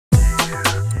Hey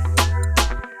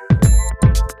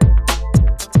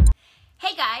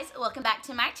guys, welcome back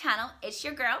to my channel. It's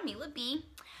your girl, Mila B.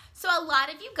 So a lot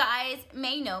of you guys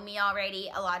may know me already,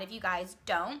 a lot of you guys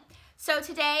don't. So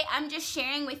today I'm just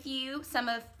sharing with you some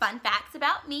of fun facts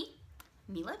about me,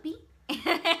 Mila B.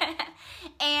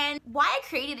 And why I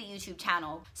created a YouTube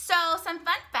channel. So some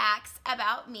fun facts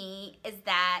about me is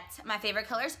that my favorite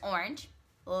color is orange.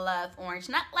 Love orange.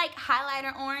 Not like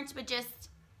highlighter orange, but just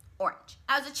orange.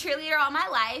 I was a cheerleader all my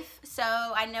life, so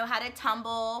I know how to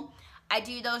tumble. I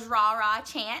do those rah-rah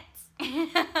chants.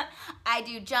 I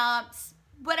do jumps.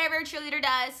 Whatever a cheerleader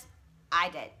does, I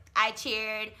did. I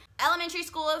cheered elementary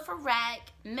school for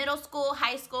rec, middle school,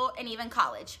 high school, and even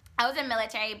college. I was a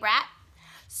military brat,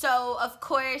 so of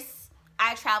course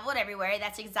I traveled everywhere.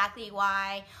 That's exactly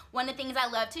why one of the things I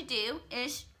love to do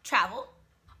is travel.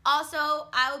 Also,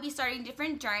 I will be starting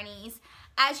different journeys.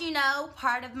 As you know,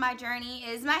 part of my journey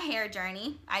is my hair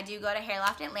journey. I do go to Hair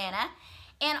Loft Atlanta.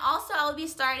 And also, I will be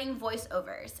starting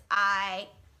voiceovers. I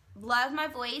love my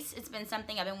voice. It's been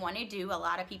something I've been wanting to do. A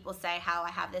lot of people say how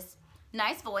I have this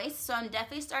nice voice, so I'm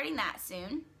definitely starting that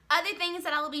soon. Other things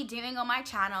that I will be doing on my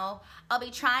channel, I'll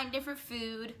be trying different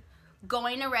food,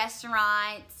 going to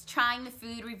restaurants, trying the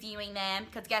food, reviewing them,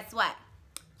 because guess what?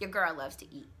 Your girl loves to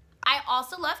eat. I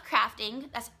also love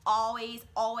crafting. That's always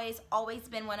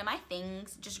been one of my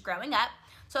things, just growing up.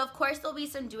 So of course there'll be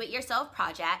some do-it-yourself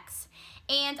projects.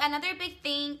 And another big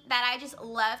thing that I just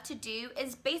love to do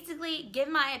is basically give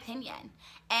my opinion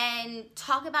and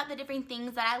talk about the different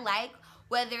things that I like,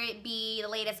 whether it be the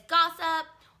latest gossip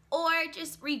or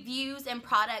just reviews and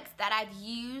products that I've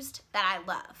used that I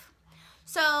love.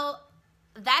 So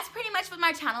that's pretty much what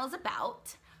my channel is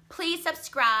about. Please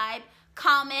subscribe,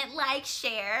 comment, like,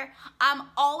 share. I'm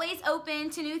always open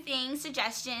to new things,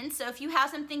 suggestions. So if you have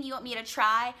something you want me to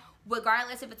try,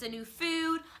 regardless if it's a new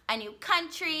food, a new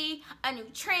country, a new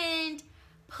trend,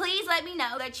 please let me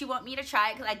know that you want me to try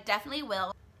it, because I definitely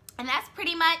will. And that's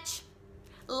pretty much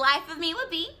Life of Mila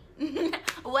B,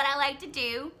 what I like to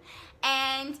do.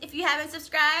 And if you haven't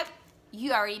subscribed,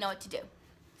 you already know what to do.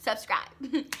 Subscribe.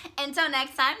 Until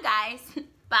next time, guys.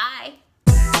 Bye.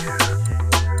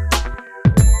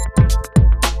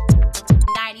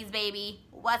 90s baby.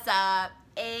 What's up?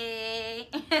 Hey.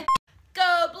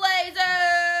 Go Blazers!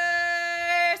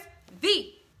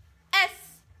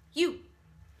 VSU.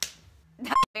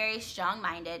 Very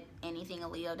strong-minded. Anything a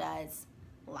Leo does,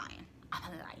 lion.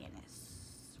 I'm a lioness.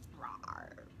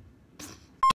 Rawr.